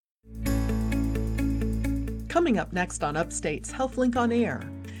Coming up next on Upstate's HealthLink on Air,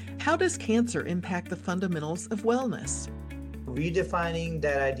 how does cancer impact the fundamentals of wellness? Redefining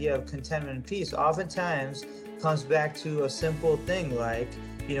that idea of contentment and peace oftentimes comes back to a simple thing like,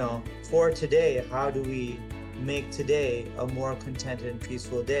 for today, how do we make today a more contented and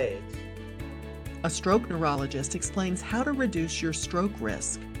peaceful day? A stroke neurologist explains how to reduce your stroke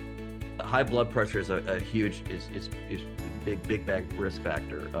risk. High blood pressure is a huge, big risk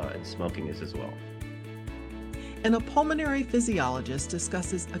factor, and smoking is as well. And a pulmonary physiologist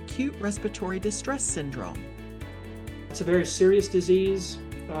discusses acute respiratory distress syndrome. It's a very serious disease.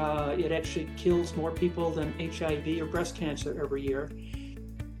 It actually kills more people than HIV or breast cancer every year.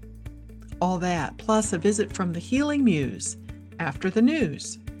 All that, plus a visit from the Healing Muse after the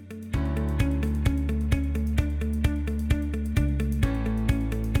news.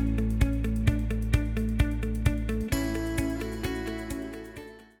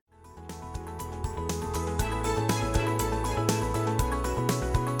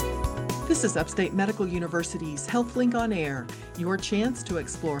 This is Upstate Medical University's HealthLink on Air, your chance to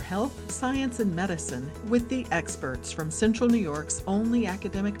explore health, science, and medicine with the experts from Central New York's only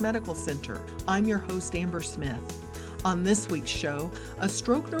academic medical center. I'm your host, Amber Smith. On this week's show, a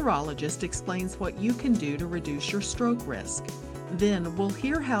stroke neurologist explains what you can do to reduce your stroke risk. Then we'll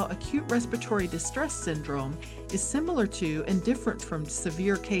hear how acute respiratory distress syndrome is similar to and different from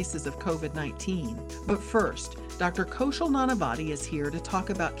severe cases of COVID-19. But first, Dr. Kaushal Nanavati is here to talk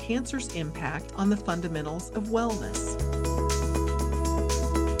about cancer's impact on the fundamentals of wellness.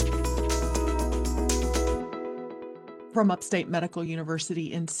 From Upstate Medical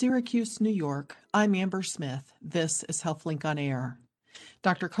University in Syracuse, New York, I'm Amber Smith. This is HealthLink on Air.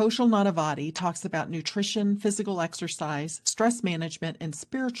 Dr. Kaushal Nanavati talks about nutrition, physical exercise, stress management, and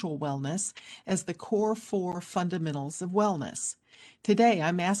spiritual wellness as the core 4 fundamentals of wellness. Today,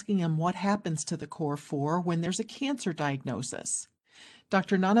 I'm asking him what happens to the core 4 when there's a cancer diagnosis.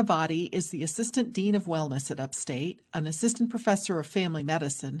 Dr. Nanavati is the Assistant Dean of Wellness at Upstate, an Assistant Professor of Family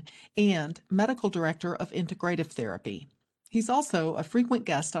Medicine, and Medical Director of Integrative Therapy. He's also a frequent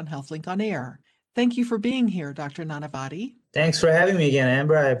guest on HealthLink on Air. Thank you for being here, Dr. Nanavati. Thanks for having me again,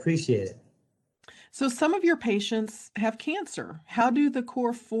 Amber. I appreciate it. So some of your patients have cancer. How do the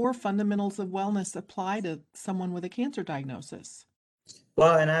core 4 fundamentals of wellness apply to someone with a cancer diagnosis?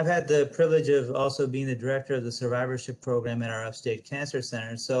 Well, and I've had the privilege of also being the director of the survivorship program at our Upstate Cancer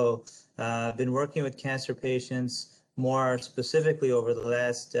Center. So I've been working with cancer patients more specifically over the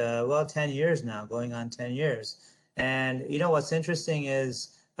last, 10 years now, going on 10 years. And, what's interesting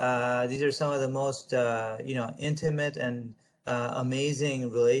is these are some of the most, intimate and amazing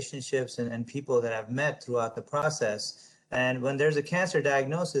relationships and people that I've met throughout the process. And when there's a cancer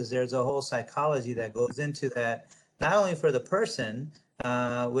diagnosis, there's a whole psychology that goes into that, not only for the person,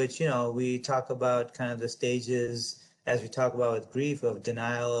 which, we talk about kind of the stages as we talk about with grief of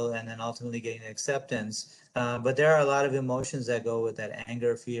denial and then ultimately getting acceptance. But there are a lot of emotions that go with that: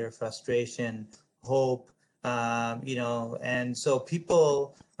 anger, fear, frustration, hope, and so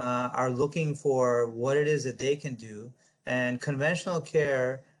people are looking for what it is that they can do. And conventional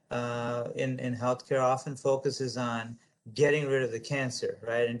care in healthcare often focuses on getting rid of the cancer,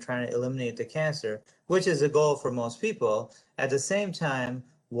 right, and trying to eliminate the cancer, which is a goal for most people. At the same time,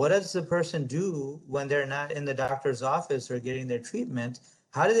 what does the person do when they're not in the doctor's office or getting their treatment?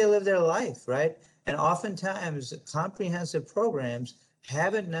 How do they live their life, right? And oftentimes, comprehensive programs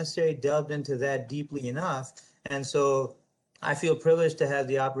haven't necessarily delved into that deeply enough. And so I feel privileged to have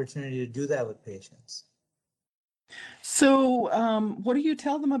the opportunity to do that with patients. So what do you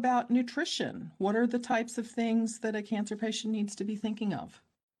tell them about nutrition? What are the types of things that a cancer patient needs to be thinking of?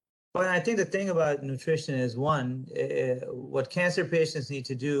 Well, I think the thing about nutrition is, one, what cancer patients need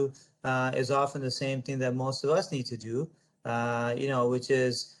to do is often the same thing that most of us need to do, which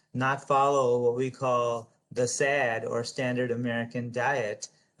is not follow what we call the SAD or standard American diet.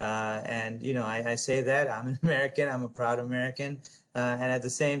 I say that I'm an American, I'm a proud American. And at the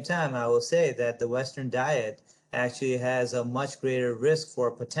same time, I will say that the Western diet actually has a much greater risk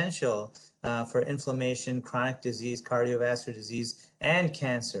for potential for inflammation, chronic disease, cardiovascular disease, and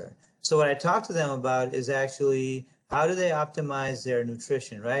cancer. So what I talk to them about is actually how do they optimize their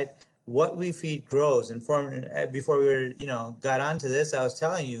nutrition, right? What we feed grows. And before we got onto this, I was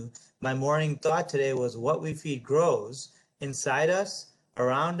telling you my morning thought today was what we feed grows inside us,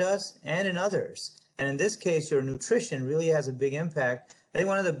 around us, and in others. And in this case, your nutrition really has a big impact. I think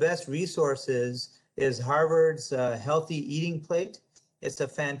one of the best resources is Harvard's Healthy Eating Plate. It's a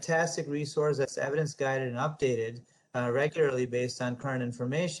fantastic resource that's evidence-guided and updated regularly based on current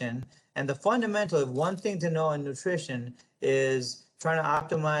information. And the fundamental of one thing to know in nutrition is trying to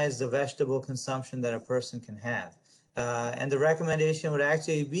optimize the vegetable consumption that a person can have. And the recommendation would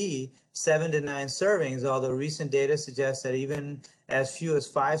actually be 7 to 9 servings, although recent data suggests that even as few as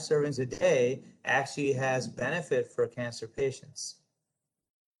 5 servings a day actually has benefit for cancer patients.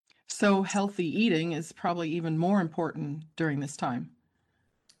 So healthy eating is probably even more important during this time.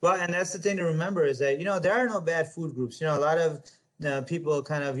 Well, and that's the thing to remember is that, there are no bad food groups. A lot of people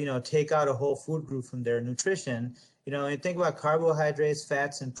kind of, take out a whole food group from their nutrition. When you think about carbohydrates,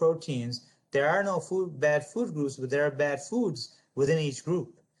 fats, and proteins, there are no bad food groups, but there are bad foods within each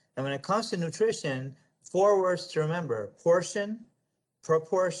group. And when it comes to nutrition, 4 words to remember: portion,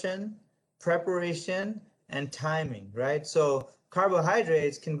 proportion, preparation, and timing, right? So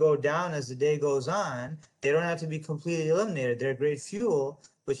carbohydrates can go down as the day goes on. They don't have to be completely eliminated. They're great fuel,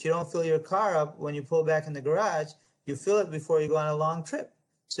 but you don't fill your car up when you pull back in the garage. You fill it before you go on a long trip.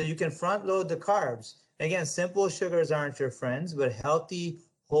 So you can front load the carbs. Again, simple sugars aren't your friends, but healthy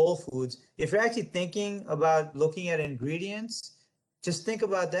whole foods. If you're actually thinking about looking at ingredients, just think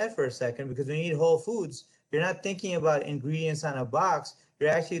about that for a second, because when you eat whole foods, you're not thinking about ingredients on a box. You're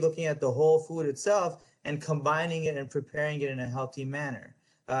actually looking at the whole food itself and combining it and preparing it in a healthy manner.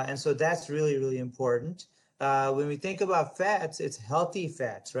 And so that's really, really important. When we think about fats, it's healthy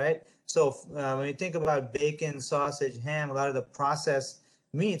fats, right? So when you think about bacon, sausage, ham, a lot of the processed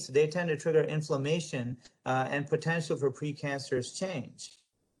meats, they tend to trigger inflammation and potential for precancerous change.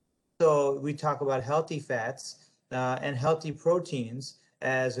 So we talk about healthy fats and healthy proteins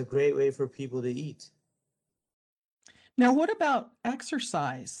as a great way for people to eat. Now, what about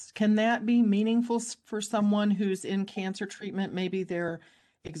exercise? Can that be meaningful for someone who's in cancer treatment? Maybe they're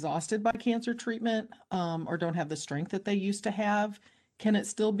exhausted by cancer treatment or don't have the strength that they used to have. Can it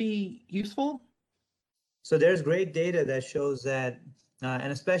still be useful? So there's great data that shows that,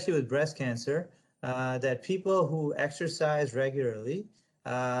 and especially with breast cancer, that people who exercise regularly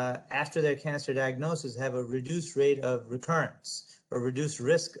after their cancer diagnosis have a reduced rate of recurrence or reduced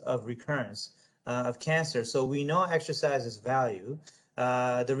risk of recurrence of cancer. So we know exercise is value.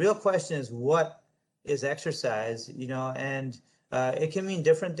 The real question is, what is exercise? And it can mean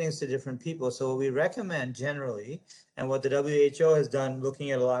different things to different people. So what we recommend generally, and what the WHO has done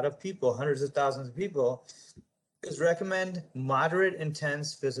looking at a lot of people, hundreds of thousands of people, is recommend moderate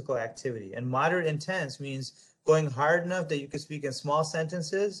intense physical activity. And moderate intense means going hard enough that you can speak in small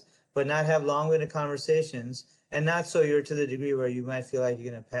sentences, but not have long-winded conversations, and not so you're to the degree where you might feel like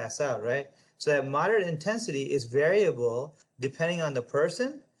you're going to pass out, right? So that moderate intensity is variable depending on the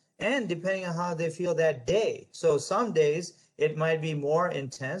person and depending on how they feel that day. So some days it might be more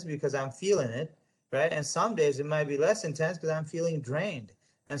intense because I'm feeling it, right? And some days it might be less intense because I'm feeling drained.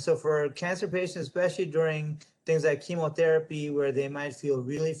 And so for cancer patients, especially during things like chemotherapy, where they might feel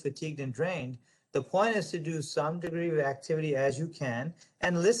really fatigued and drained, the point is to do some degree of activity as you can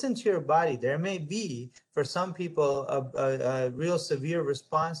and listen to your body. There may be, for some people, a real severe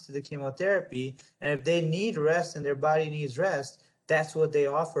response to the chemotherapy. And if they need rest and their body needs rest, that's what they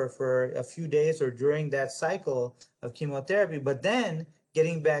offer for a few days or during that cycle of chemotherapy. But then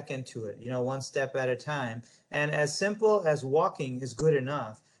getting back into it, one step at a time. And as simple as walking is good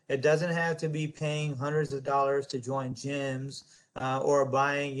enough. It doesn't have to be paying hundreds of dollars to join gyms or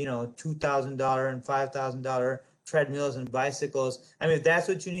buying, $2,000 and $5,000 treadmills and bicycles. I mean, if that's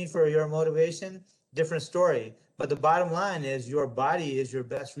what you need for your motivation, different story. But the bottom line is your body is your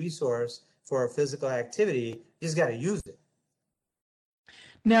best resource for physical activity. You just got to use it.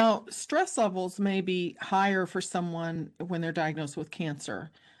 Now, stress levels may be higher for someone when they're diagnosed with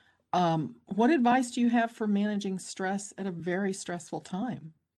cancer. What advice do you have for managing stress at a very stressful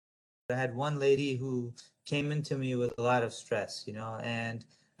time? I had one lady who came into me with a lot of stress, and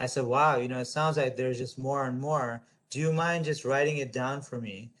I said, wow, it sounds like there's just more and more. Do you mind just writing it down for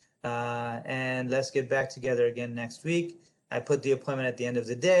me? And let's get back together again next week. I put the appointment at the end of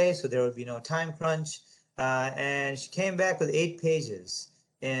the day, so there would be no time crunch. And she came back with 8 pages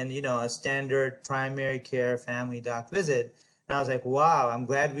in, a standard primary care family doc visit. And I was like, wow, I'm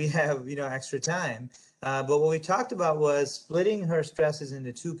glad we have, extra time. But what we talked about was splitting her stresses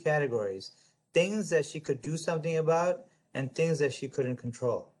into 2 categories: things that she could do something about and things that she couldn't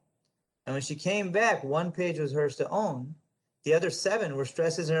control. And when she came back, 1 page was hers to own. The other 7 were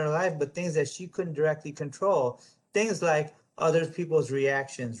stresses in her life, but things that she couldn't directly control. Things like other people's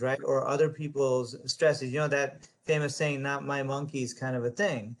reactions, right? Or other people's stresses. That famous saying, not my monkeys kind of a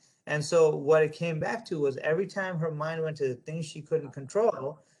thing. And so what it came back to was every time her mind went to the things she couldn't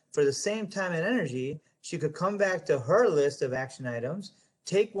control, for the same time and energy, she could come back to her list of action items,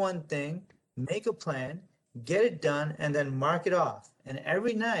 take one thing, make a plan, get it done, and then mark it off. And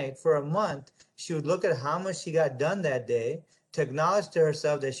every night for a month, she would look at how much she got done that day, to acknowledge to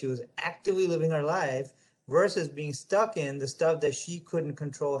herself that she was actively living her life versus being stuck in the stuff that she couldn't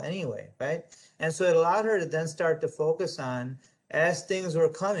control anyway, right? And so it allowed her to then start to focus on, as things were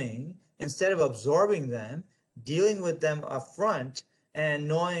coming, instead of absorbing them, dealing with them up front and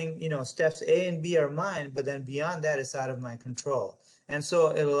knowing, steps A and B are mine, but then beyond that, it's out of my control. And so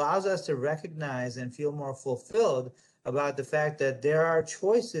it allows us to recognize and feel more fulfilled about the fact that there are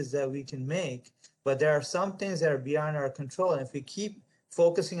choices that we can make, but there are some things that are beyond our control. And if we keep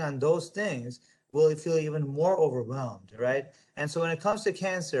focusing on those things, we'll feel even more overwhelmed, right? And so when it comes to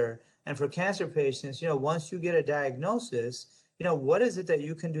cancer, and for cancer patients, once you get a diagnosis, what is it that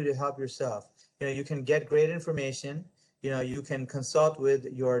you can do to help yourself? You can get great information. You can consult with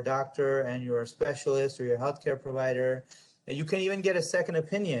your doctor and your specialist or your healthcare provider. And you can even get a second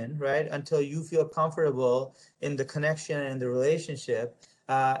opinion, right? Until you feel comfortable in the connection and the relationship.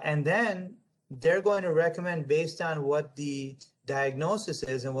 And then they're going to recommend, based on what the diagnosis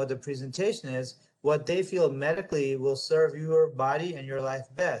is and what the presentation is, what they feel medically will serve your body and your life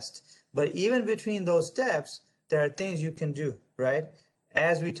best. But even between those steps, there are things you can do, right?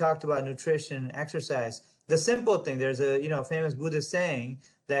 As we talked about nutrition and exercise, the simple thing, there's a famous Buddhist saying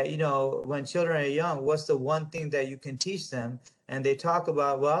that, when children are young, what's the one thing that you can teach them? And they talk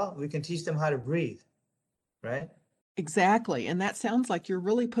about, well, we can teach them how to breathe, right? Exactly. And that sounds like you're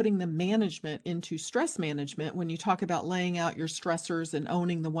really putting the management into stress management when you talk about laying out your stressors and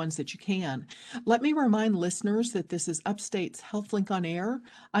owning the ones that you can. Let me remind listeners that this is Upstate's HealthLink on Air.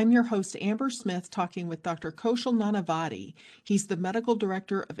 I'm your host, Amber Smith, talking with Dr. Kaushal Nanavati. He's the medical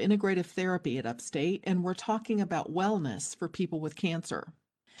director of integrative therapy at Upstate, and we're talking about wellness for people with cancer.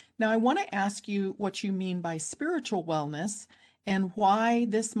 Now, I want to ask you what you mean by spiritual wellness and why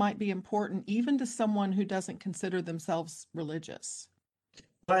this might be important even to someone who doesn't consider themselves religious.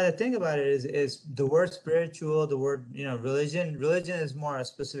 Well, the thing about it is the word spiritual, the word, religion is more a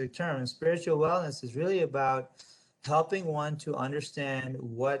specific term. And spiritual wellness is really about helping one to understand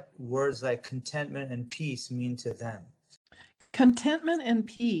what words like contentment and peace mean to them. Contentment and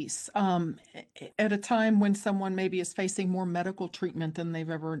peace at a time when someone maybe is facing more medical treatment than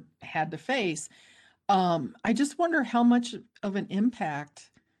they've ever had to face. I just wonder how much of an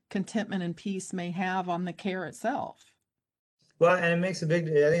impact contentment and peace may have on the care itself. Well, and it makes I think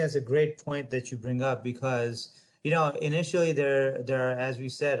that's a great point that you bring up, because, initially there are, as we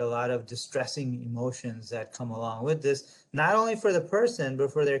said, a lot of distressing emotions that come along with this, not only for the person,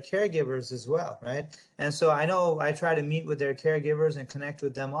 but for their caregivers as well, right? And so I know I try to meet with their caregivers and connect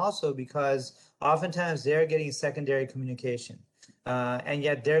with them also, because oftentimes they're getting secondary communication. And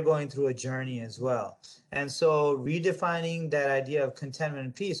yet they're going through a journey as well. And so redefining that idea of contentment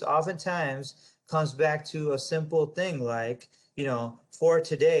and peace oftentimes comes back to a simple thing like, for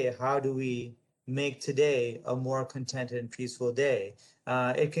today, how do we make today a more contented and peaceful day?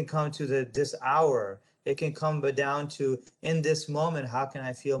 It can come to this hour. It can come down to, in this moment, how can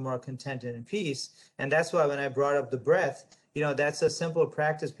I feel more contented and peace? And that's why when I brought up the breath, that's a simple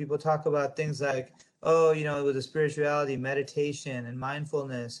practice. People talk about things like, with the spirituality, meditation and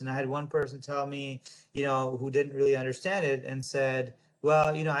mindfulness. And I had one person tell me, who didn't really understand it and said, well,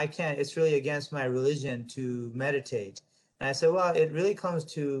 I can't, it's really against my religion to meditate. And I said, well, it really comes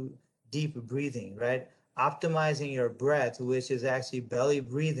to deep breathing, right? Optimizing your breath, which is actually belly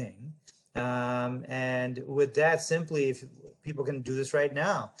breathing. And with that, simply, if people can do this right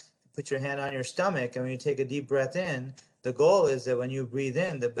now, put your hand on your stomach, and when you take a deep breath in, the goal is that when you breathe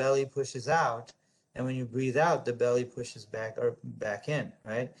in, the belly pushes out. And when you breathe out, the belly pushes back in,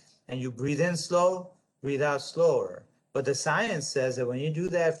 right? And you breathe in slow, breathe out slower. But the science says that when you do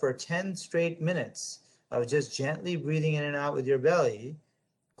that for 10 straight minutes of just gently breathing in and out with your belly,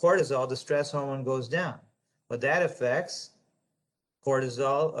 cortisol, the stress hormone, goes down. What that affects,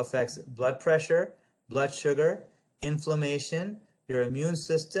 cortisol affects blood pressure, blood sugar, inflammation, your immune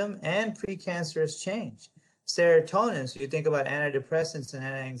system, and precancerous change. Serotonin, so you think about antidepressants and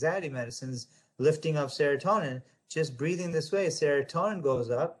anti-anxiety medicines, lifting up serotonin, just breathing this way, serotonin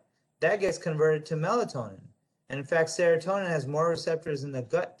goes up, that gets converted to melatonin. And in fact, serotonin has more receptors in the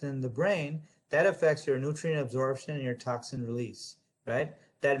gut than the brain. That affects your nutrient absorption and your toxin release, right?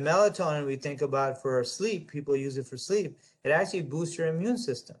 That melatonin we think about for sleep, people use it for sleep, it actually boosts your immune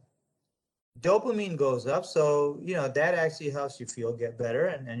system. Dopamine goes up, so, that actually helps you get better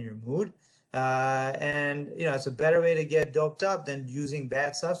and your mood. And, it's a better way to get doped up than using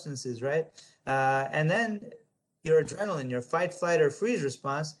bad substances, right? And then your adrenaline, your fight, flight, or freeze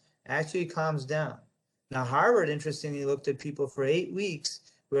response actually calms down. Now, Harvard, interestingly, looked at people for 8 weeks,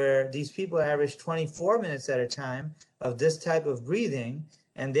 where these people averaged 24 minutes at a time of this type of breathing,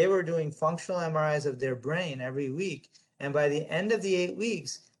 and they were doing functional MRIs of their brain every week. And by the end of the 8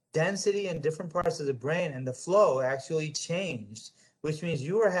 weeks, density in different parts of the brain and the flow actually changed, which means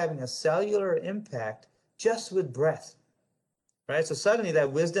you were having a cellular impact just with breath, right? So suddenly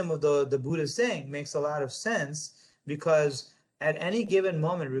that wisdom of the Buddha saying makes a lot of sense, because at any given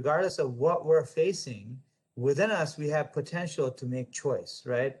moment, regardless of what we're facing, within us, we have potential to make choice,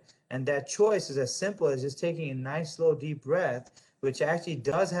 right? And that choice is as simple as just taking a nice, slow, deep breath, which actually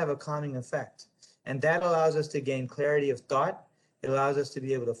does have a calming effect. And that allows us to gain clarity of thought. It allows us to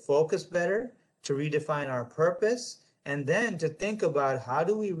be able to focus better, to redefine our purpose, and then to think about how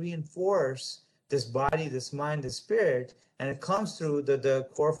do we reinforce this body, this mind, this spirit. And it comes through the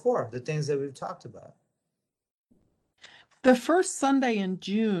core four, the things that we've talked about. The first Sunday in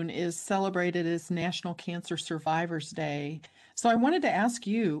June is celebrated as National Cancer Survivors Day. So I wanted to ask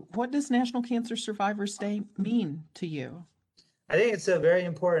you, what does National Cancer Survivors Day mean to you? I think it's a very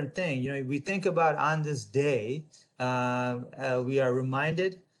important thing. You know, we think about on this day, we are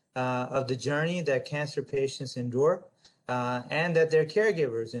reminded of the journey that cancer patients endure and that their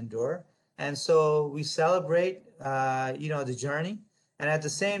caregivers endure. And so we celebrate, the journey. And at the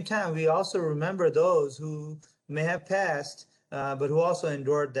same time, we also remember those who may have passed, but who also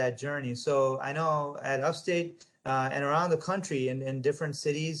endured that journey. So I know at Upstate and around the country in different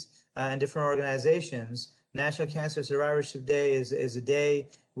cities and different organizations, National Cancer Survivorship Day is a day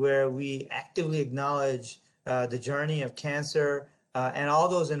where we actively acknowledge the journey of cancer and all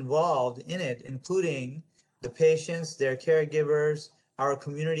those involved in it, including the patients, their caregivers, our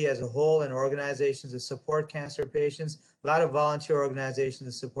community as a whole, and organizations that support cancer patients, a lot of volunteer organizations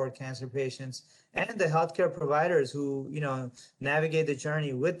that support cancer patients, and the healthcare providers who, navigate the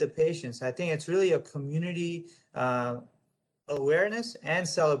journey with the patients. I think it's really a community awareness and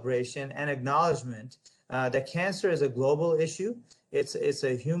celebration and acknowledgement that cancer is a global issue. It's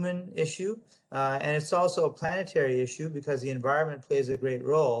a human issue, and it's also a planetary issue because the environment plays a great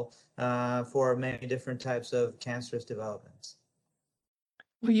role for many different types of cancerous developments.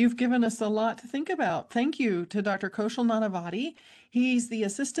 Well, you've given us a lot to think about. Thank you to Dr. Kaushal Nanavati. He's the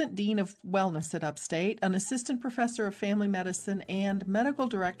Assistant Dean of Wellness at Upstate, an Assistant Professor of Family Medicine, and Medical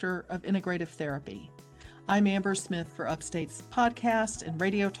Director of Integrative Therapy. I'm Amber Smith for Upstate's podcast and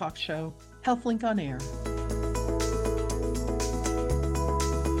radio talk show, HealthLink on Air.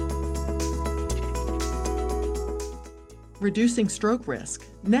 Reducing stroke risk,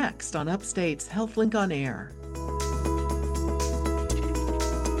 next on Upstate's HealthLink on Air.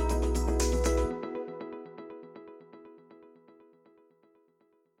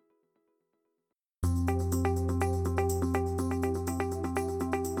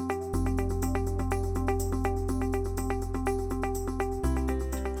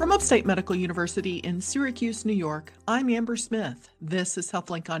 From Upstate Medical University in Syracuse, New York, I'm Amber Smith. This is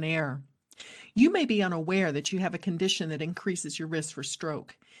HealthLink on Air. You may be unaware that you have a condition that increases your risk for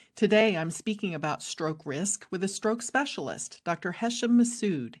stroke. Today, I'm speaking about stroke risk with a stroke specialist, Dr. Hesham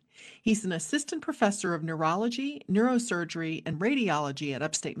Massoud. He's an assistant professor of neurology, neurosurgery, and radiology at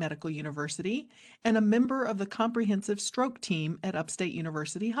Upstate Medical University and a member of the comprehensive stroke team at Upstate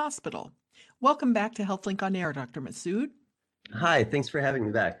University Hospital. Welcome back to HealthLink on Air, Dr. Massoud. Hi, thanks for having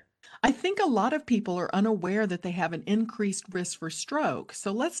me back. I think a lot of people are unaware that they have an increased risk for stroke.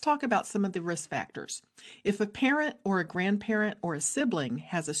 So let's talk about some of the risk factors. If a parent or a grandparent or a sibling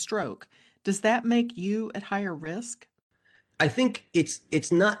has a stroke, does that make you at higher risk? I think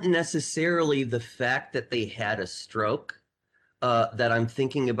it's not necessarily the fact that they had a stroke that I'm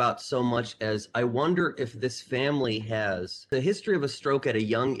thinking about so much as I wonder if this family has the history of a stroke at a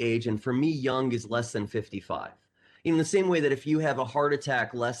young age. And for me, young is less than 55. In the same way that if you have a heart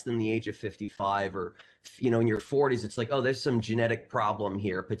attack less than the age of 55 or, in your 40s, it's like, oh, there's some genetic problem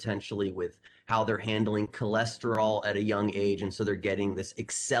here potentially with how they're handling cholesterol at a young age. And so they're getting this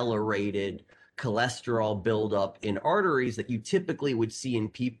accelerated cholesterol buildup in arteries that you typically would see in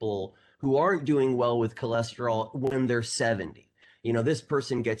people who aren't doing well with cholesterol when they're 70. This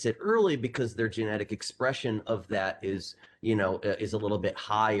person gets it early because their genetic expression of that is a little bit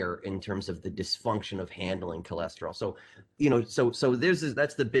higher in terms of the dysfunction of handling cholesterol. So,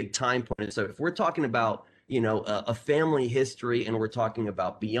 that's the big time point. And so if we're talking about, a family history and we're talking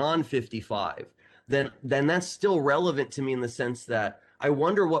about beyond 55, then that's still relevant to me in the sense that I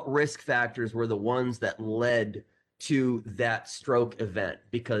wonder what risk factors were the ones that led to that stroke event,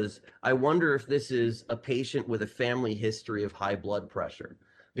 because I wonder if this is a patient with a family history of high blood pressure,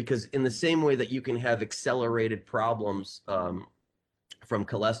 because in the same way that you can have accelerated problems from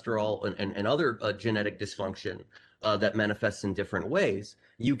cholesterol and other genetic dysfunction that manifests in different ways,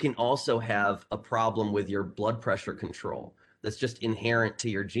 you can also have a problem with your blood pressure control that's just inherent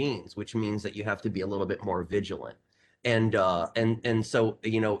to your genes, which means that you have to be a little bit more vigilant. And so,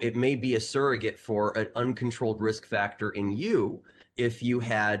 it may be a surrogate for an uncontrolled risk factor in you if you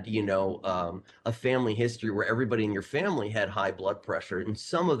had, a family history where everybody in your family had high blood pressure, and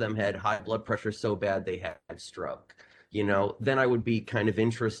some of them had high blood pressure so bad they had stroke. Then I would be kind of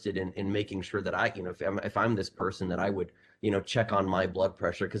interested in making sure that I, if I'm this person, that I would, check on my blood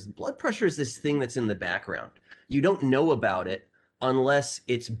pressure, because blood pressure is this thing that's in the background. You don't know about it unless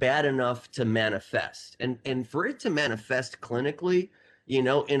it's bad enough to manifest. And for it to manifest clinically, in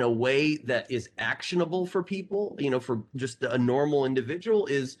a way that is actionable for people, for just a normal individual,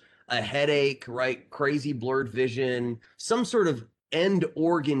 is a headache, right? Crazy blurred vision, some sort of end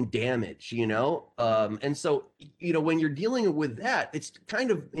organ damage, and so, when you're dealing with that, it's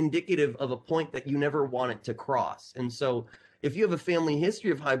kind of indicative of a point that you never want it to cross. And so if you have a family history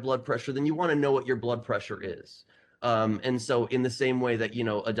of high blood pressure, then you want to know what your blood pressure is. And so in the same way that,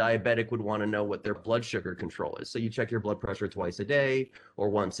 a diabetic would want to know what their blood sugar control is. So you check your blood pressure twice a day or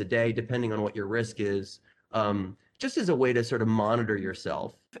once a day, depending on what your risk is, just as a way to sort of monitor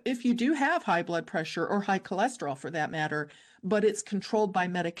yourself. If you do have high blood pressure or high cholesterol for that matter, but it's controlled by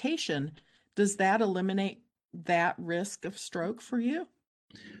medication, does that eliminate that risk of stroke for you?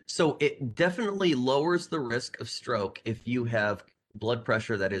 So it definitely lowers the risk of stroke if you have blood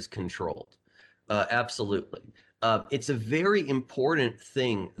pressure that is controlled. Absolutely. It's a very important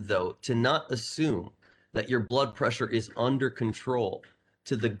thing, though, to not assume that your blood pressure is under control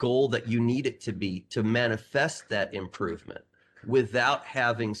to the goal that you need it to be to manifest that improvement without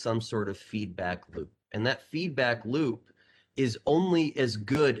having some sort of feedback loop. And that feedback loop is only as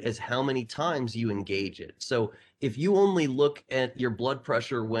good as how many times you engage it. So if you only look at your blood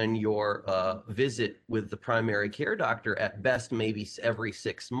pressure when your visit with the primary care doctor, at best maybe every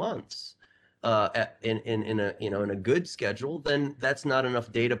 6 months, in a good schedule, then that's not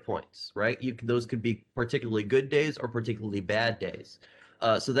enough data points, right? Those could be particularly good days or particularly bad days.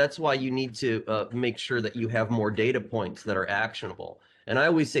 So that's why you need to make sure that you have more data points that are actionable. And I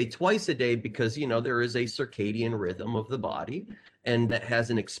always say twice a day because, there is a circadian rhythm of the body, and that has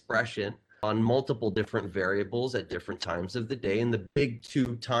an expression on multiple different variables at different times of the day. And the big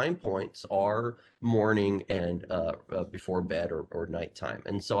two time points are morning and before bed or nighttime.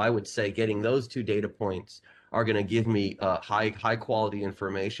 And so I would say getting those two data points are going to give me high quality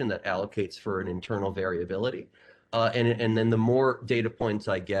information that allocates for an internal variability. And then the more data points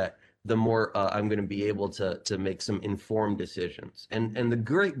I get, the more I'm going to be able to make some informed decisions. And the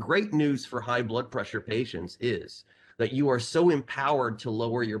great news for high blood pressure patients is that you are so empowered to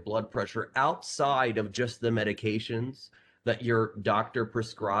lower your blood pressure outside of just the medications that your doctor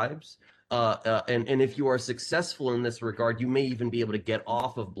prescribes. And if you are successful in this regard, you may even be able to get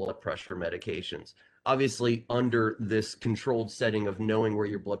off of blood pressure medications, obviously under this controlled setting of knowing where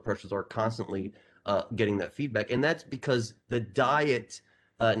your blood pressures are, constantly getting that feedback. And that's because the diet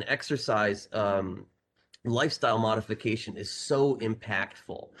and exercise lifestyle modification is so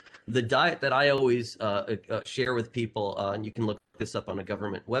impactful. The diet that I always share with people, and you can look this up on a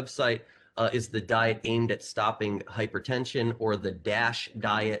government website, is the diet aimed at stopping hypertension, or the DASH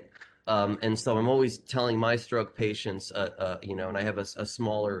diet. And so I'm always telling my stroke patients, and I have a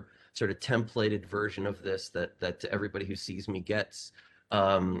smaller sort of templated version of this that everybody who sees me gets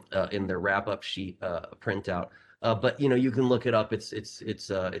in their wrap-up sheet printout. But you can look it up. It's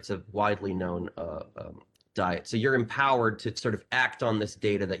a widely known diet. So you're empowered to sort of act on this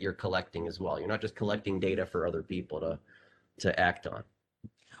data that you're collecting as well. You're not just collecting data for other people to act on.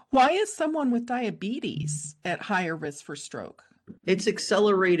 Why is someone with diabetes at higher risk for stroke? It's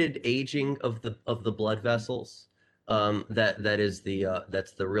accelerated aging of the blood vessels. That's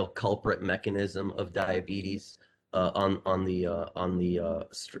the real culprit mechanism of diabetes on the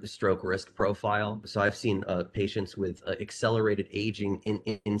stroke risk profile. So I've seen patients with accelerated aging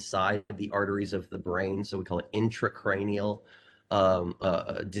inside the arteries of the brain. So we call it intracranial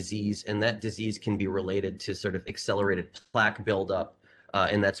disease, and that disease can be related to sort of accelerated plaque buildup.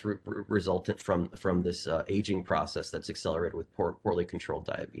 And that's resultant from this aging process that's accelerated with poorly controlled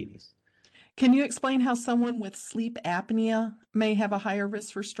diabetes. Can you explain how someone with sleep apnea may have a higher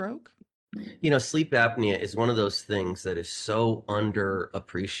risk for stroke? Sleep apnea is one of those things that is so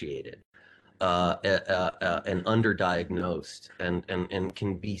underappreciated and underdiagnosed, and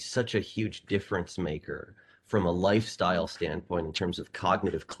can be such a huge difference maker from a lifestyle standpoint in terms of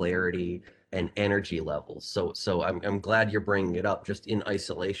cognitive clarity and energy levels. So I'm glad you're bringing it up. Just in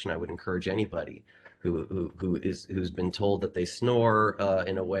isolation, I would encourage anybody who's been told that they snore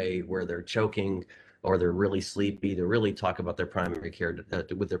in a way where they're choking or they're really sleepy to really talk about their primary care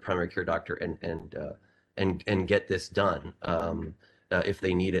with their primary care doctor and get this done. if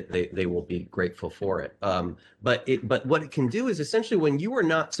they need it, they will be grateful for it. But what it can do is essentially when you are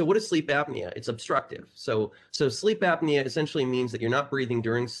not, so what is sleep apnea? It's obstructive. So sleep apnea essentially means that you're not breathing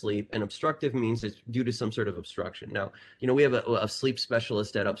during sleep, and obstructive means it's due to some sort of obstruction. Now, we have a sleep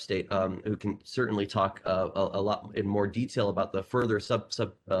specialist at Upstate who can certainly talk a lot in more detail about the further sub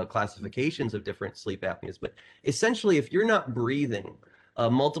classifications of different sleep apneas. But essentially, if you're not breathing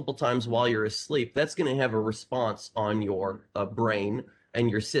multiple times while you're asleep, that's going to have a response on your brain and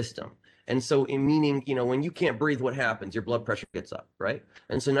your system. And so in meaning, when you can't breathe, what happens? Your blood pressure gets up, right?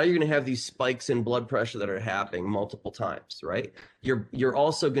 And so now you're going to have these spikes in blood pressure that are happening multiple times, right? You're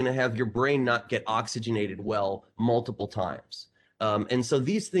also going to have your brain not get oxygenated well multiple times. And so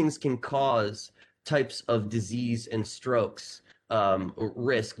these things can cause types of disease and strokes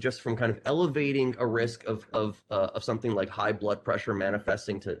risk just from kind of elevating a risk of something like high blood pressure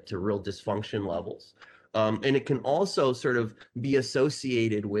manifesting to real dysfunction levels. And it can also sort of be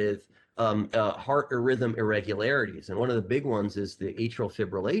associated with heart rhythm irregularities. And one of the big ones is the atrial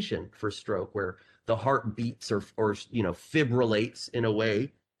fibrillation for stroke, where the heart beats or fibrillates in a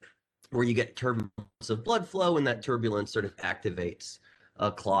way where you get turbulence of blood flow, and that turbulence sort of activates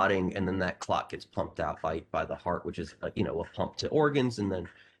clotting, and then that clot gets pumped out by the heart, which is a pump to organs, and then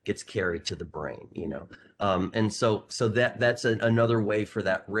gets carried to the brain. And so that's another way for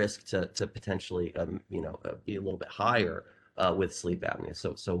that risk to potentially be a little bit higher with sleep apnea.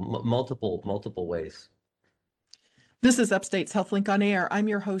 So multiple ways. This is Upstate's HealthLink on Air. I'm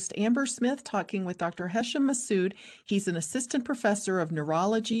your host, Amber Smith, talking with Dr. Hesham Massoud. He's an assistant professor of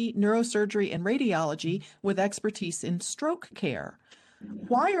neurology, neurosurgery, and radiology with expertise in stroke care.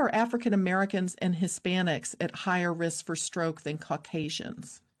 Why are African Americans and Hispanics at higher risk for stroke than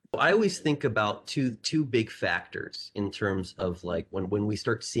Caucasians? I always think about two big factors in terms of like when we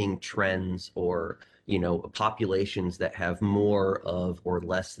start seeing trends or populations that have more of or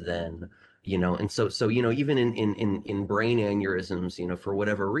less than, and so even in brain aneurysms, for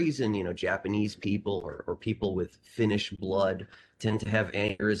whatever reason, Japanese people or people with Finnish blood tend to have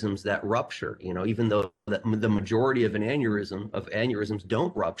aneurysms that rupture, even though the majority of aneurysms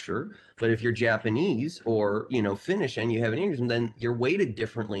don't rupture. But if you're Japanese or Finnish and you have an aneurysm, then you're weighted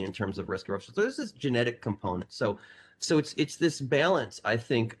differently in terms of risk of rupture. So there's this genetic component. So it's this balance, I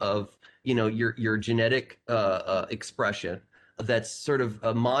think, of your genetic expression that's sort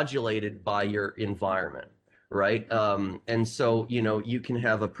of modulated by your environment. Right. And so, you can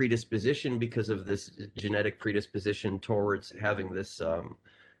have a predisposition because of this genetic predisposition towards having this,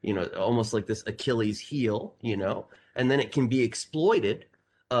 almost like this Achilles heel, and then it can be exploited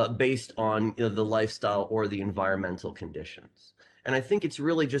based on the lifestyle or the environmental conditions. And I think it's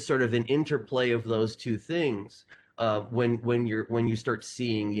really just sort of an interplay of those two things when you start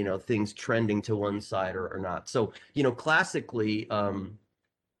seeing, things trending to one side or not. So, classically,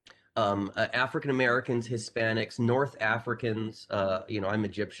 African Americans, Hispanics, North Africans, I'm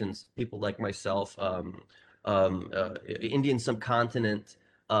Egyptians, people like myself, Indian subcontinent,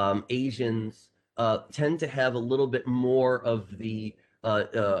 Asians tend to have a little bit more of the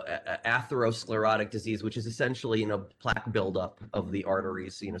atherosclerotic disease, which is essentially, plaque buildup of the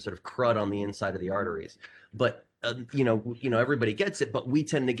arteries, sort of crud on the inside of the arteries. But everybody gets it, but we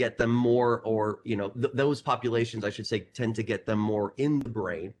tend to get them more, or those populations, I should say, tend to get them more in the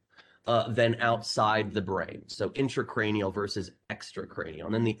brain than outside the brain. So intracranial versus extracranial.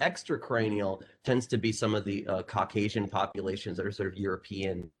 And then the extracranial tends to be some of the Caucasian populations that are sort of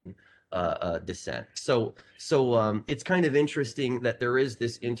European descent. So it's kind of interesting that there is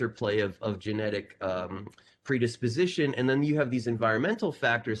this interplay of genetic predisposition, and then you have these environmental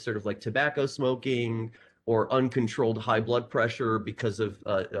factors, sort of like tobacco smoking or uncontrolled high blood pressure because of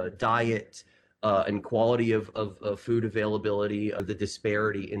diet, and quality of food availability, the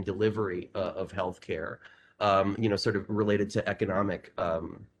disparity in delivery of healthcare, sort of related to economic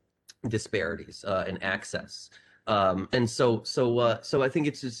disparities and access. And so I think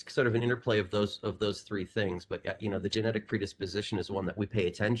it's just sort of an interplay of those three things. But the genetic predisposition is one that we pay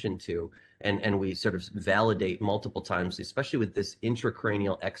attention to, and we sort of validate multiple times, especially with this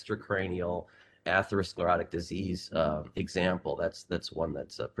intracranial, extracranial atherosclerotic disease example. That's one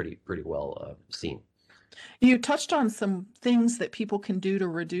that's pretty well seen. You touched on some things that people can do to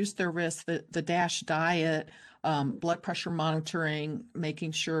reduce their risk, the DASH diet, blood pressure monitoring,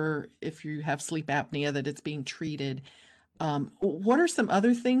 making sure if you have sleep apnea that it's being treated. What are some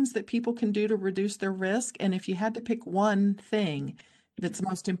other things that people can do to reduce their risk? And if you had to pick one thing that's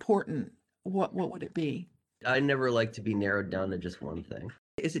most important, what would it be? I never like to be narrowed down to just one thing.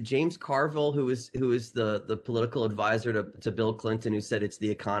 Is it James Carville who is the political advisor to Bill Clinton, who said it's the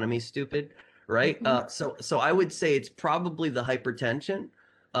economy, stupid? right? Mhm. So I would say it's probably the hypertension.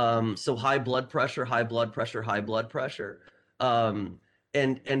 So high blood pressure, high blood pressure, high blood pressure. Um,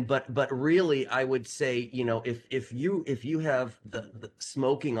 but really, I would say, if you have the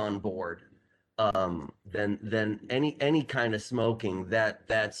smoking on board, then any kind of smoking,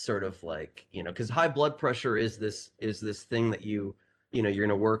 that's sort of like, because high blood pressure is this thing that you're going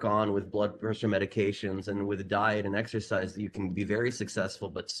to work on with blood pressure medications and with diet and exercise that you can be very successful.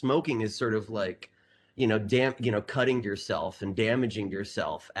 But smoking is sort of like, cutting yourself and damaging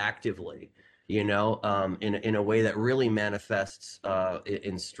yourself actively, in a way that really manifests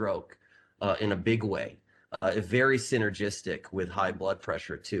in stroke in a big way. Very synergistic with high blood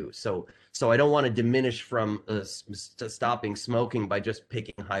pressure too. So I don't want to diminish from stopping smoking by just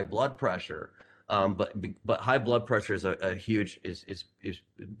picking high blood pressure. But high blood pressure is a huge is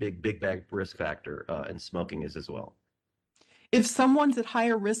big bag risk factor, and smoking is as well. If someone's at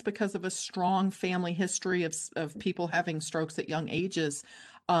higher risk because of a strong family history of people having strokes at young ages,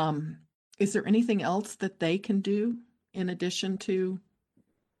 um, is there anything else that they can do in addition to,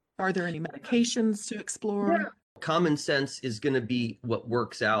 are there any medications to explore? Common sense is going to be what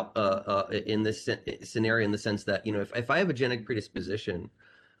works out in this scenario, in the sense that, if I have a genetic predisposition,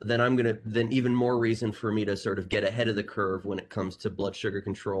 then even more reason for me to sort of get ahead of the curve when it comes to blood sugar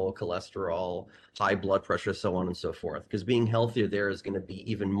control, cholesterol, high blood pressure, so on and so forth. Because being healthier there is going to be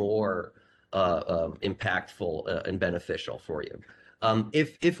even more impactful and beneficial for you.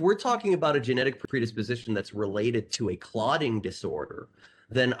 If we're talking about a genetic predisposition that's related to a clotting disorder,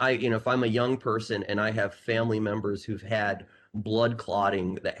 then if I'm a young person and I have family members who've had blood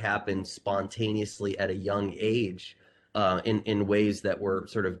clotting that happened spontaneously at a young age, in ways that were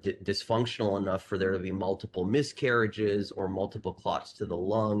sort of dysfunctional enough for there to be multiple miscarriages or multiple clots to the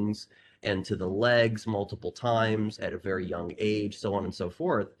lungs and to the legs multiple times at a very young age, so on and so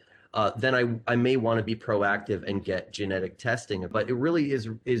forth, then I may want to be proactive and get genetic testing. But it really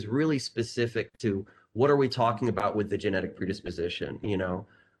is really specific to what are we talking about with the genetic predisposition.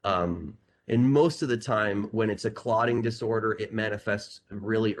 And most of the time when it's a clotting disorder, it manifests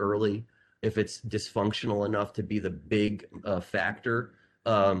really early. If it's dysfunctional enough to be the big factor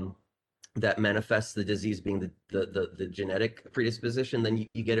that manifests the disease being the genetic predisposition, then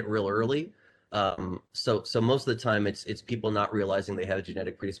you get it real early. So most of the time it's people not realizing they have a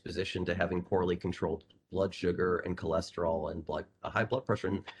genetic predisposition to having poorly controlled blood sugar and cholesterol and high blood pressure,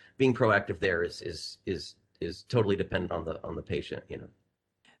 and being proactive there is totally dependent on the patient.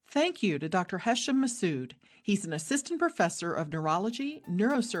 Thank you to Dr. Hesham Massoud. He's an assistant professor of neurology,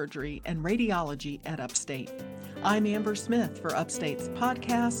 neurosurgery, and radiology at Upstate. I'm Amber Smith for Upstate's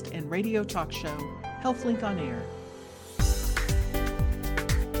podcast and radio talk show, HealthLink on Air.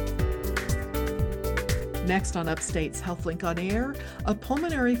 Next on Upstate's HealthLink on Air, a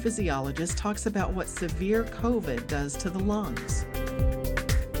pulmonary physiologist talks about what severe COVID does to the lungs.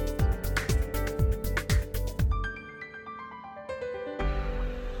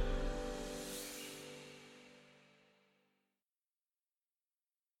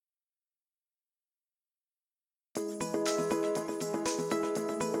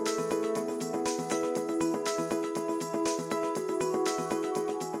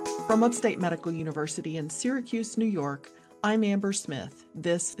 From Upstate Medical University in Syracuse, New York, I'm Amber Smith.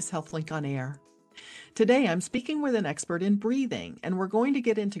 This is HealthLink on Air. Today, I'm speaking with an expert in breathing, and we're going to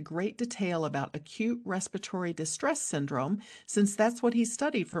get into great detail about acute respiratory distress syndrome, since that's what he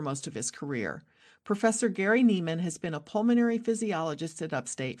studied for most of his career. Professor Gary Niemann has been a pulmonary physiologist at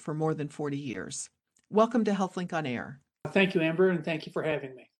Upstate for more than 40 years. Welcome to HealthLink on Air. Thank you, Amber, and thank you for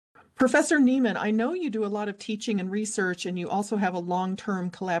having me. Professor Niemann, I know you do a lot of teaching and research, and you also have a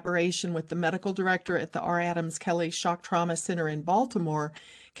long-term collaboration with the medical director at the R. Adams Kelly Shock Trauma Center in Baltimore.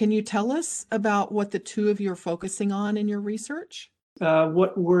 Can you tell us about what the two of you are focusing on in your research?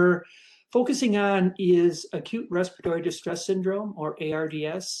 What we're focusing on is acute respiratory distress syndrome, or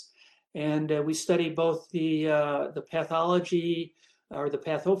ARDS, and we study both the pathology or the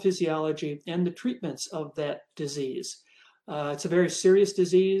pathophysiology and the treatments of that disease. It's a very serious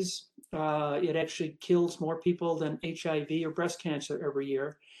disease. It actually kills more people than HIV or breast cancer every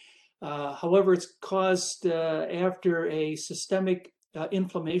year. However, it's caused after a systemic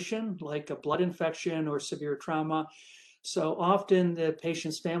inflammation, like a blood infection or severe trauma. So often the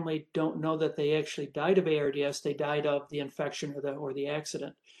patient's family don't know that they actually died of ARDS. They died of the infection or the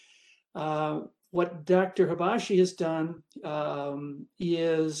accident. What Dr. Habashi has done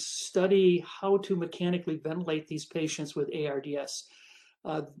is study how to mechanically ventilate these patients with ARDS.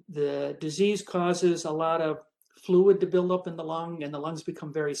 The disease causes a lot of fluid to build up in the lung, and the lungs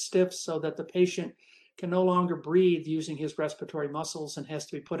become very stiff so that the patient can no longer breathe using his respiratory muscles and has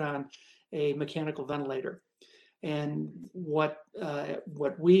to be put on a mechanical ventilator. And what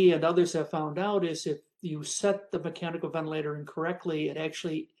we and others have found out is if you set the mechanical ventilator incorrectly, it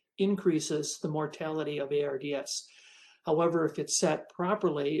actually increases the mortality of ARDS. However, if it's set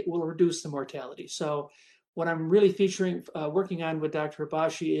properly, it will reduce the mortality. So what I'm really working on with Dr.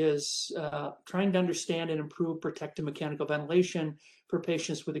 Habashi is trying to understand and improve protective mechanical ventilation for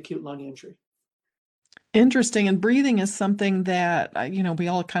patients with acute lung injury. Interesting. And breathing is something that, we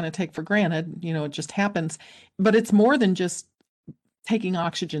all kind of take for granted, it just happens, but it's more than just taking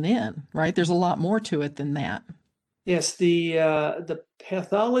oxygen in, right? There's a lot more to it than that. Yes, the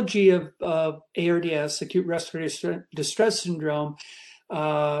pathology of ARDS, acute respiratory distress syndrome,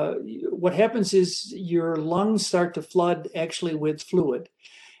 what happens is your lungs start to flood actually with fluid,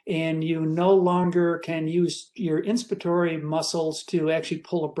 and you no longer can use your inspiratory muscles to actually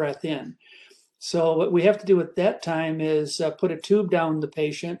pull a breath in. So what we have to do at that time is put a tube down the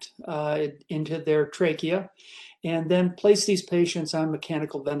patient into their trachea, and then place these patients on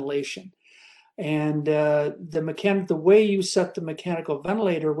mechanical ventilation. And the way you set the mechanical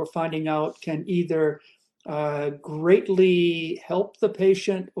ventilator, we're finding out, can either greatly help the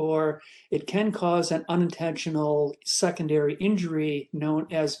patient, or it can cause an unintentional secondary injury known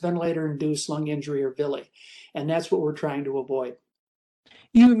as ventilator-induced lung injury, or VILI. And that's what we're trying to avoid.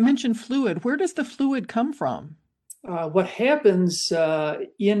 You mentioned fluid. Where does the fluid come from? What happens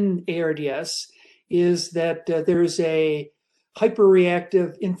in ARDS is that there's a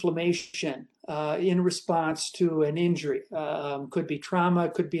hyperreactive inflammation in response to an injury. Could be trauma,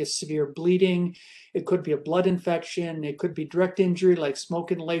 could be a severe bleeding, it could be a blood infection, it could be direct injury like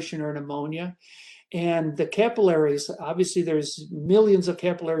smoke inhalation or pneumonia. And the capillaries, obviously there's millions of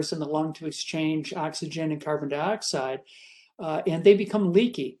capillaries in the lung to exchange oxygen and carbon dioxide, and they become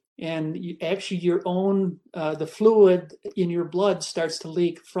leaky. And actually the fluid in your blood starts to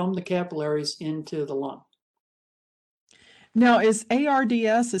leak from the capillaries into the lung. Now, is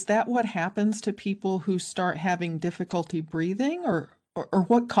ARDS, is that what happens to people who start having difficulty breathing, or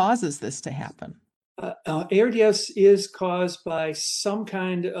what causes this to happen? ARDS is caused by some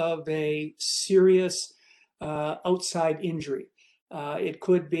kind of a serious outside injury. It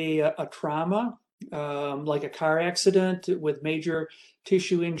could be a trauma, like a car accident with major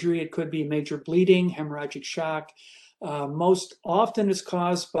tissue injury. It could be major bleeding, hemorrhagic shock. Most often it's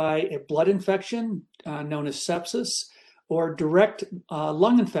caused by a blood infection known as sepsis, or direct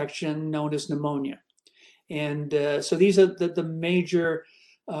lung infection known as pneumonia. And so these are the major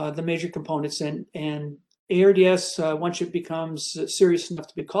components. And ARDS, once it becomes serious enough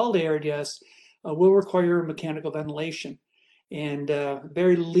to be called ARDS, will require mechanical ventilation. And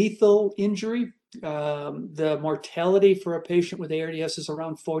very lethal injury. The mortality for a patient with ARDS is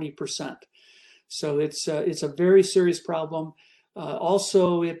around 40%. So it's a very serious problem.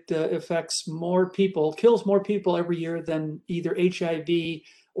 Also, it affects more people, kills more people every year than either HIV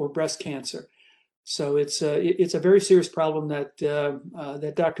or breast cancer. So it's a very serious problem that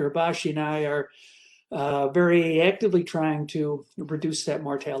Dr. Habashi and I are very actively trying to reduce that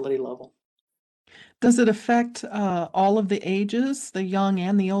mortality level. Does it affect all of the ages, the young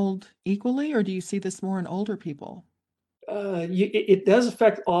and the old, equally, or do you see this more in older people? It does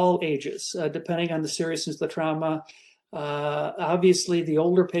affect all ages, depending on the seriousness of the trauma. Obviously, the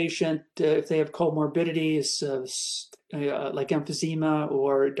older patient, if they have comorbidities like emphysema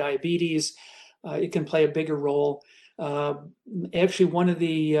or diabetes, it can play a bigger role. Actually, one of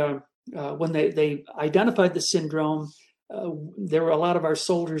the when they identified the syndrome, there were a lot of our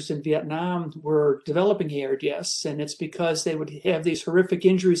soldiers in Vietnam were developing ARDS, and it's because they would have these horrific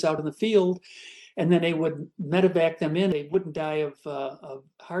injuries out in the field, and then they would medevac them in. They wouldn't die of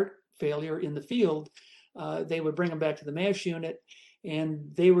heart failure in the field. They would bring them back to the MASH unit,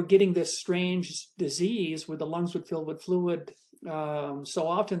 and they were getting this strange disease where the lungs would fill with fluid. So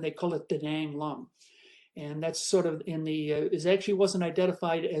often they call it Da Nang lung. And that's sort of it actually wasn't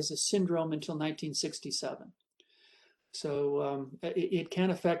identified as a syndrome until 1967. So it can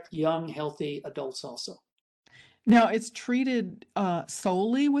affect young, healthy adults also. Now, it's treated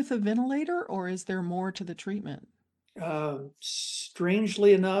solely with a ventilator, or is there more to the treatment?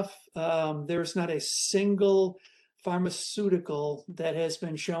 Strangely enough, there's not a single pharmaceutical that has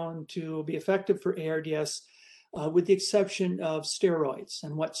been shown to be effective for ARDS, with the exception of steroids.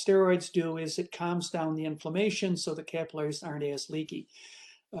 And what steroids do is it calms down the inflammation so the capillaries aren't as leaky.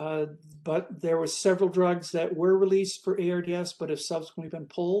 But there were several drugs that were released for ARDS, but have subsequently been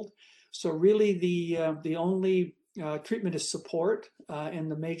pulled. So really the only treatment is support,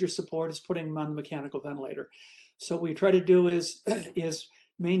 and the major support is putting them on the mechanical ventilator. So what we try to do is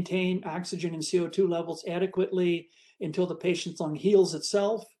maintain oxygen and CO2 levels adequately until the patient's lung heals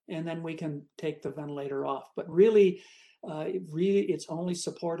itself, and then we can take the ventilator off. But really, it's only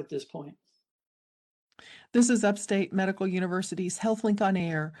support at this point. This is Upstate Medical University's HealthLink on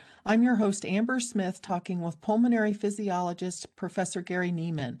Air. I'm your host, Amber Smith, talking with pulmonary physiologist Professor Gary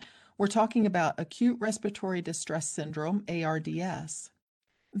Niemann. We're talking about acute respiratory distress syndrome, ARDS.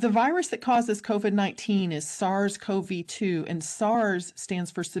 The virus that causes COVID-19 is SARS-CoV-2, and SARS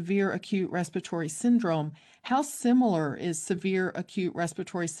stands for Severe Acute Respiratory Syndrome. How similar is Severe Acute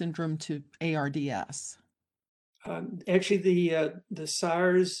Respiratory Syndrome to ARDS? Actually, the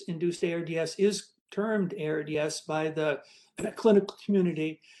SARS-induced ARDS is termed ARDS by the clinical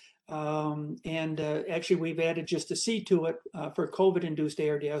community. Actually, we've added just a C to it for COVID-induced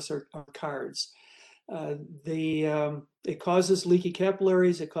ARDS or CARDS. It causes leaky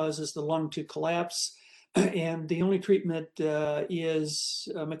capillaries, it causes the lung to collapse, and the only treatment is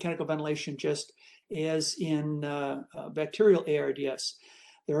mechanical ventilation, just as in bacterial ARDS.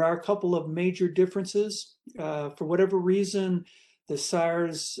 There are a couple of major differences. For whatever reason, the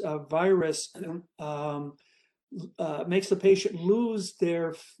SARS virus makes the patient lose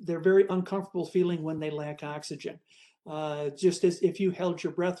their very uncomfortable feeling when they lack oxygen. Just as if you held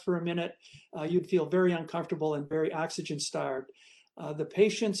your breath for a minute, you'd feel very uncomfortable and very oxygen starved. The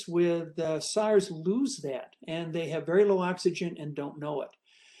patients with SARS lose that, and they have very low oxygen and don't know it.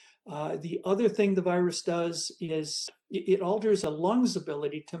 The other thing the virus does is it alters a lung's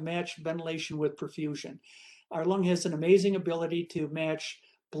ability to match ventilation with perfusion. Our lung has an amazing ability to match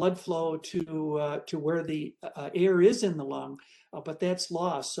blood flow to where the air is in the lung, but that's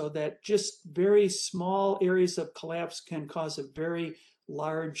lost, so that just very small areas of collapse can cause a very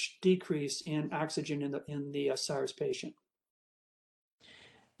large decrease in oxygen in the SARS patient.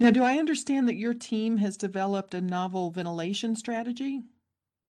 Now, do I understand that your team has developed a novel ventilation strategy?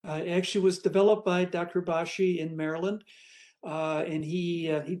 It actually was developed by Dr. Bashi in Maryland, and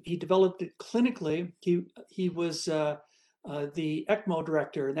he developed it clinically. He was the ECMO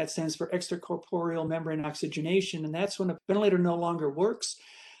director, and that stands for extracorporeal membrane oxygenation, and that's when a ventilator no longer works,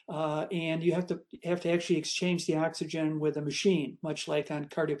 and you have to actually exchange the oxygen with a machine, much like on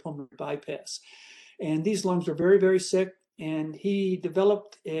cardiopulmonary bypass. And these lungs were very, very sick, and he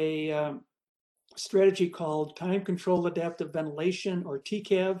developed a strategy called time-controlled adaptive ventilation, or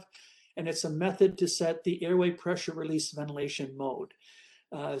TCAV, and it's a method to set the airway pressure release ventilation mode.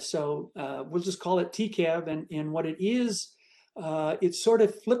 So we'll just call it TCAV, and what it is, it sort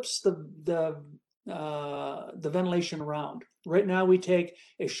of flips the ventilation around. Right now, we take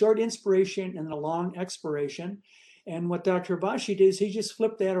a short inspiration and a long expiration, and what Dr. Bashi did is he just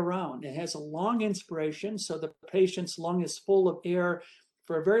flipped that around. It has a long inspiration, so the patient's lung is full of air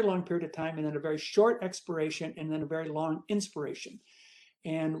for a very long period of time, and then a very short expiration, and then a very long inspiration.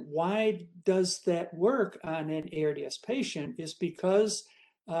 And why does that work on an ARDS patient is because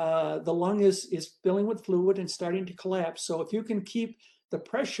the lung is filling with fluid and starting to collapse. So if you can keep the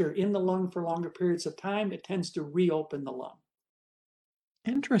pressure in the lung for longer periods of time, it tends to reopen the lung.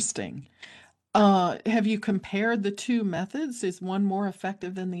 Interesting. Have you compared the two methods? Is one more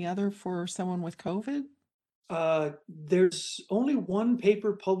effective than the other for someone with COVID? There's only one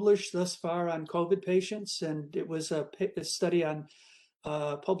paper published thus far on COVID patients, and it was a study on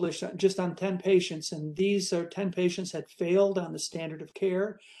published just on 10 patients, and these are 10 patients had failed on the standard of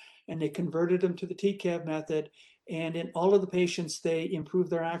care, and they converted them to the TCAV method, and in all of the patients they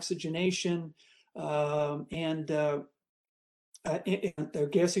improved their oxygenation and their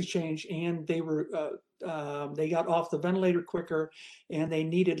gas exchange, and they got off the ventilator quicker, and they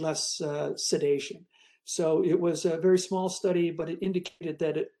needed less sedation. So it was a very small study, but it indicated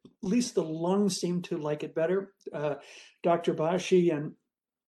that at least the lungs seemed to like it better. Dr. Bashi and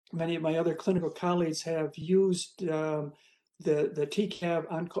many of my other clinical colleagues have used the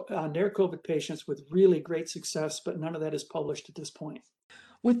TCAV on their COVID patients with really great success, but none of that is published at this point.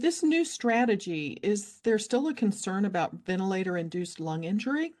 With this new strategy, is there still a concern about ventilator-induced lung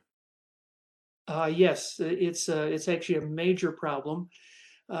injury? Yes, it's actually a major problem.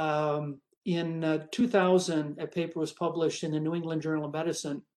 In 2000, a paper was published in the New England Journal of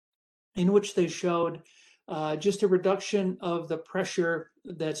Medicine in which they showed just a reduction of the pressure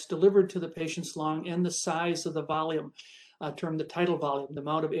that's delivered to the patient's lung and the size of the volume, termed the tidal volume, the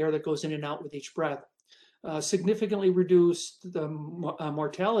amount of air that goes in and out with each breath, significantly reduced the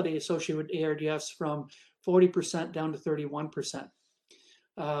mortality associated with ARDS from 40% down to 31%.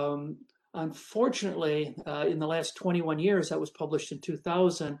 Unfortunately, in the last 21 years, that was published in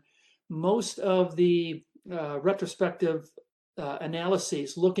 2000, most of the retrospective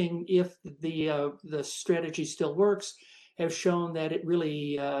analyses looking if the strategy still works have shown that it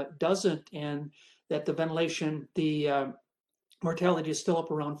really doesn't, and that the ventilation, the mortality is still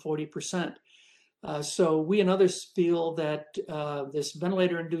up around 40%. So we and others feel that this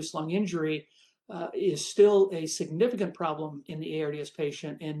ventilator-induced lung injury is still a significant problem in the ARDS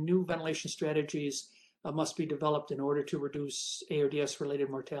patient, and new ventilation strategies must be developed in order to reduce ARDS-related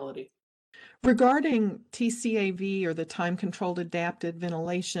mortality. Regarding TCAV, or the time-controlled adapted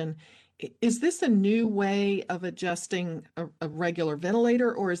ventilation, is this a new way of adjusting a regular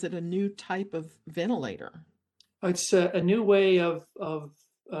ventilator, or is it a new type of ventilator? It's a new way of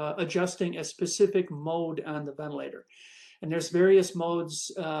adjusting a specific mode on the ventilator. And there's various modes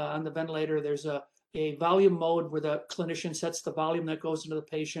on the ventilator. There's a volume mode where the clinician sets the volume that goes into the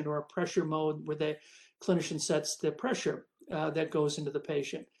patient, or a pressure mode where the clinician sets the pressure that goes into the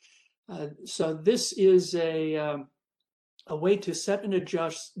patient. So this is a way to set and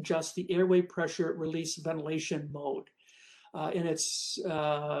adjust the airway pressure release ventilation mode. And it's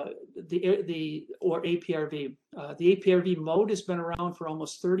or APRV. The APRV mode has been around for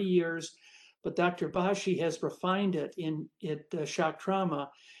almost 30 years, but Dr. Bashi has refined it at shock trauma,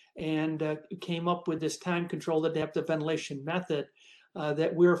 and came up with this time-controlled adaptive ventilation method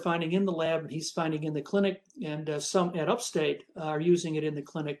that we're finding in the lab, and he's finding in the clinic, and some at Upstate are using it in the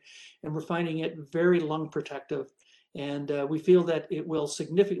clinic, and we're finding it very lung protective. And we feel that it will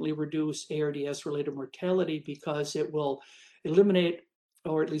significantly reduce ARDS-related mortality because it will eliminate,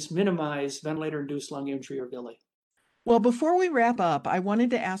 or at least minimize, ventilator-induced lung injury or VILI. Well, before we wrap up, I wanted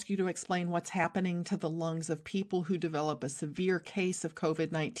to ask you to explain what's happening to the lungs of people who develop a severe case of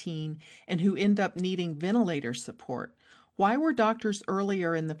COVID-19 and who end up needing ventilator support. Why were doctors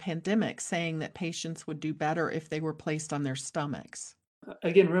earlier in the pandemic saying that patients would do better if they were placed on their stomachs?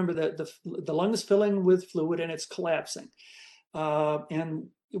 Again, remember that the lung is filling with fluid and it's collapsing. And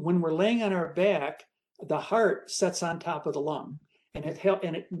when we're laying on our back, the heart sets on top of the lung, and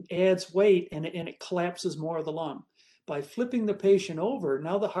it adds weight, and it collapses more of the lung. By flipping the patient over,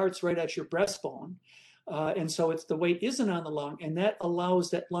 now the heart's right at your breastbone, and so the weight isn't on the lung, and that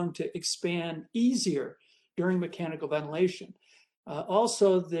allows that lung to expand easier during mechanical ventilation.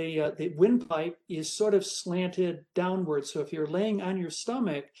 Also, the windpipe is sort of slanted downward, so if you're laying on your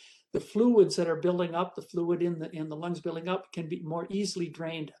stomach, the fluids that are building up, the fluid in the lungs building up, can be more easily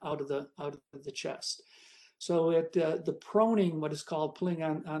drained out of the chest. So the proning, what is called pulling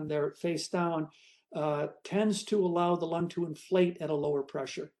on their face down, tends to allow the lung to inflate at a lower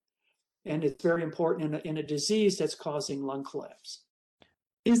pressure. And it's very important in a disease that's causing lung collapse.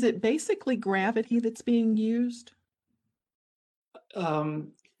 Is it basically gravity that's being used?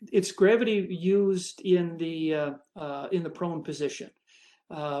 It's gravity used in the prone position.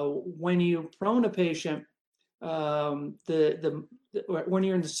 When you prone a patient, when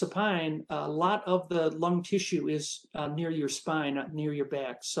you're in the supine, a lot of the lung tissue is near your spine, not near your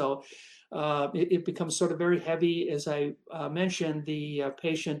back. So it becomes sort of very heavy. As I mentioned, the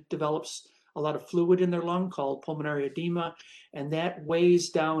patient develops a lot of fluid in their lung called pulmonary edema, and that weighs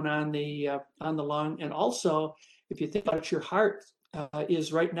down on the lung. And also, if you think about your heart,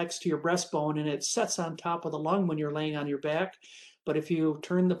 is right next to your breastbone, and it sets on top of the lung when you're laying on your back. But if you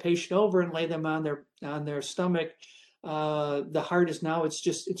turn the patient over and lay them on their stomach, the heart is now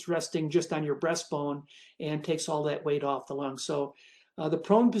it's resting just on your breastbone and takes all that weight off the lung. So the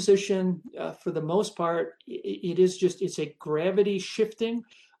prone position, for the most part, it's a gravity shifting,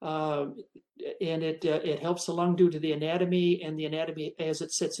 and it helps the lung due to the anatomy as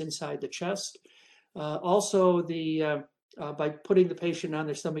it sits inside the chest. Also, by putting the patient on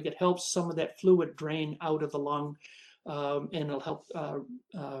their stomach, it helps some of that fluid drain out of the lung, and it'll help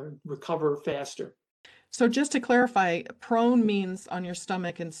recover faster. So just to clarify, prone means on your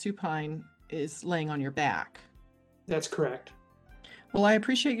stomach, and supine is laying on your back. That's correct. Well, I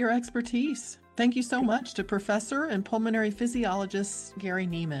appreciate your expertise. Thank you so much to Professor and pulmonary physiologist Gary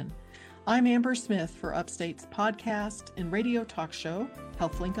Niemann. I'm Amber Smith for Upstate's podcast and radio talk show,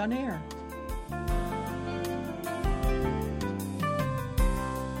 HealthLink on Air.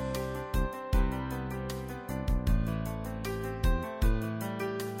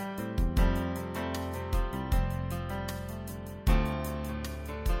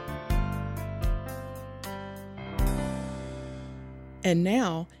 And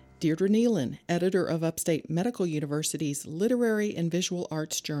now, Deirdre Nealon, editor of Upstate Medical University's Literary and Visual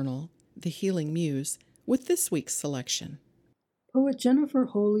Arts Journal, The Healing Muse, with this week's selection. Poet Jennifer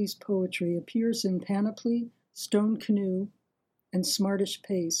Holy's poetry appears in Panoply, Stone Canoe, and Smartish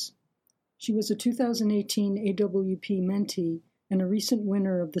Pace. She was a 2018 AWP mentee and a recent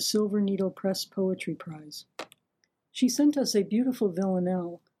winner of the Silver Needle Press Poetry Prize. She sent us a beautiful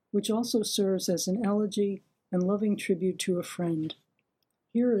villanelle, which also serves as an elegy and loving tribute to a friend.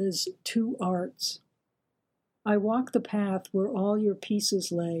 Here is Two Arts. I walk the path where all your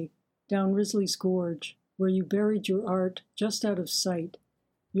pieces lay, down Risley's Gorge, where you buried your art just out of sight,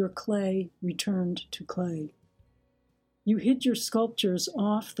 your clay returned to clay. You hid your sculptures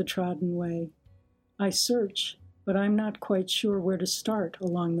off the trodden way. I search, but I'm not quite sure where to start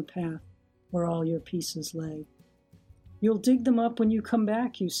along the path where all your pieces lay. You'll dig them up when you come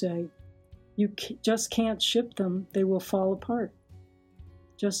back, you say. You just can't ship them, they will fall apart.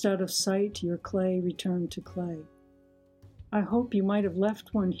 Just out of sight, your clay returned to clay. I hope you might have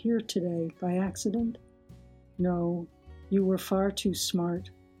left one here today by accident. No, you were far too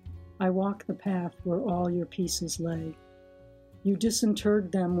smart. I walk the path where all your pieces lay. You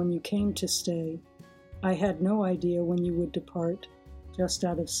disinterred them when you came to stay. I had no idea when you would depart. Just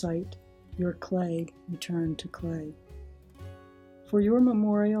out of sight, your clay returned to clay. For your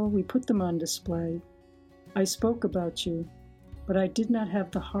memorial, we put them on display. I spoke about you, but I did not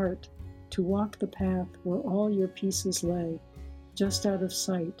have the heart to walk the path where all your pieces lay. Just out of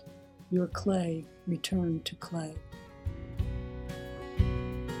sight, your clay returned to clay.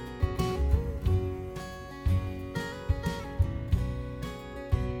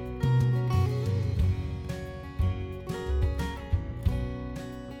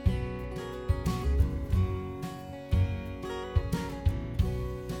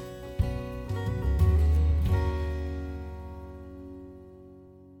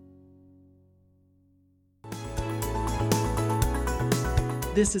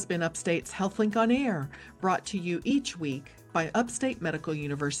 This has been Upstate's HealthLink on Air, brought to you each week by Upstate Medical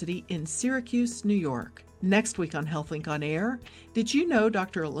University in Syracuse, New York. Next week on HealthLink on Air, did you know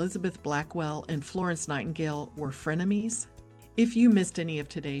Dr. Elizabeth Blackwell and Florence Nightingale were frenemies? If you missed any of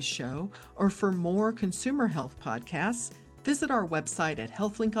today's show, or for more consumer health podcasts, visit our website at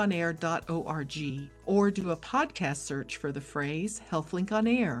healthlinkonair.org or do a podcast search for the phrase HealthLink on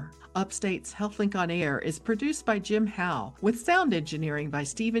Air. Upstate's HealthLink on Air is produced by Jim Howe with sound engineering by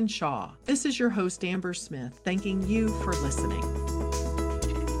Stephen Shaw. This is your host, Amber Smith, thanking you for listening.